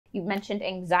You mentioned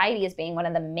anxiety as being one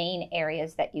of the main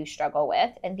areas that you struggle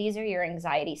with. And these are your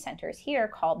anxiety centers here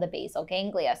called the basal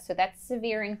ganglia. So that's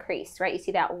severe increase, right? You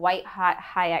see that white hot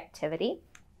high activity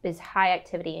is high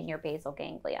activity in your basal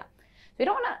ganglia. So we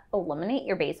don't want to eliminate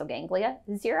your basal ganglia.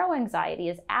 Zero anxiety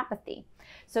is apathy.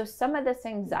 So some of this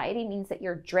anxiety means that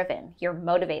you're driven, you're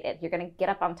motivated, you're going to get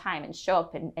up on time and show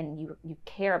up and you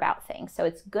care about things. So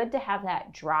it's good to have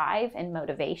that drive and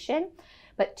motivation.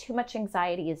 But too much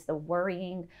anxiety is the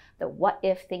worrying, the what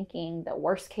if thinking, the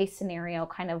worst case scenario,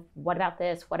 kind of what about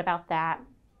this, what about that,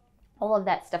 all of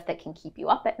that stuff that can keep you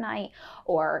up at night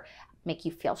or make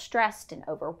you feel stressed and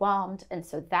overwhelmed. And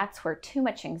so that's where too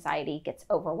much anxiety gets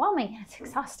overwhelming and it's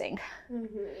exhausting.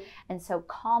 And so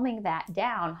calming that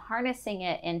down, harnessing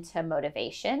it into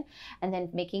motivation, and then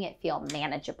making it feel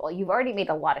manageable. You've already made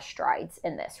a lot of strides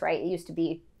in this, right? It used to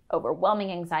be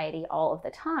overwhelming anxiety all of the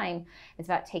time. It's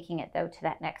about taking it though to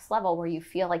that next level where you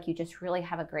feel like you just really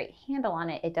have a great handle on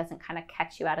it. It doesn't kind of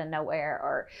catch you out of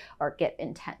nowhere or get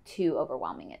too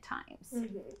overwhelming at times.